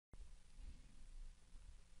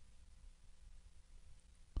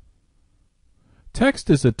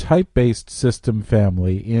Text is a type-based system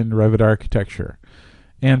family in Revit architecture,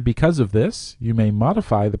 and because of this, you may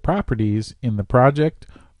modify the properties in the project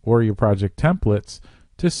or your project templates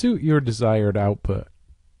to suit your desired output.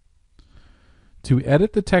 To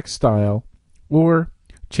edit the text style or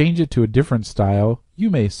change it to a different style,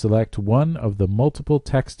 you may select one of the multiple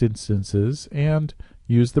text instances and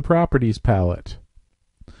use the Properties palette.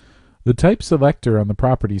 The type selector on the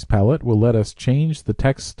Properties palette will let us change the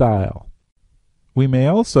text style. We may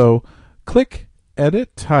also click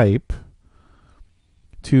Edit Type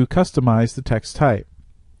to customize the text type.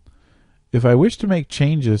 If I wish to make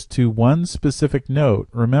changes to one specific note,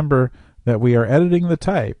 remember that we are editing the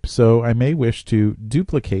type, so I may wish to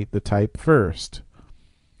duplicate the type first.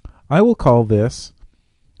 I will call this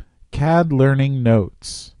CAD Learning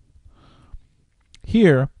Notes.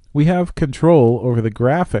 Here we have control over the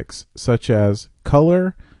graphics such as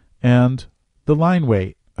color and the line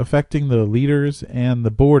weight, affecting the leaders and the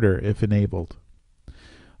border if enabled.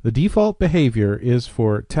 The default behavior is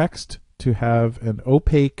for text to have an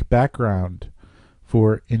opaque background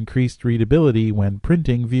for increased readability when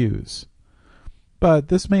printing views, but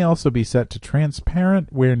this may also be set to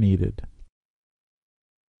transparent where needed.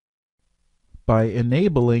 By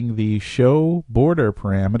enabling the Show Border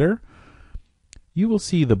parameter, you will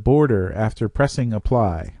see the border after pressing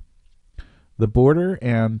Apply. The border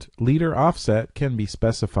and leader offset can be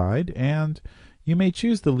specified, and you may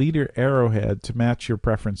choose the leader arrowhead to match your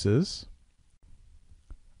preferences.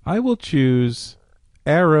 I will choose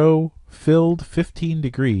Arrow Filled 15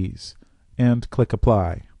 degrees and click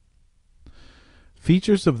Apply.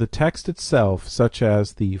 Features of the text itself, such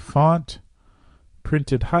as the font,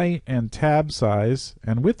 printed height, and tab size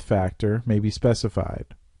and width factor, may be specified.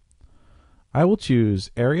 I will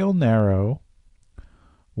choose Arial Narrow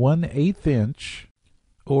 1/8 inch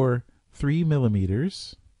or 3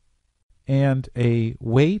 millimeters and a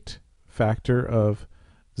weight factor of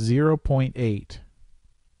 0.8.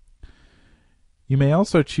 You may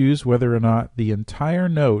also choose whether or not the entire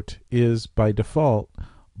note is by default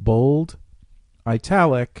bold,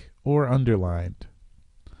 italic, or underlined.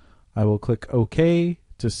 I will click OK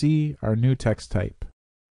to see our new text type.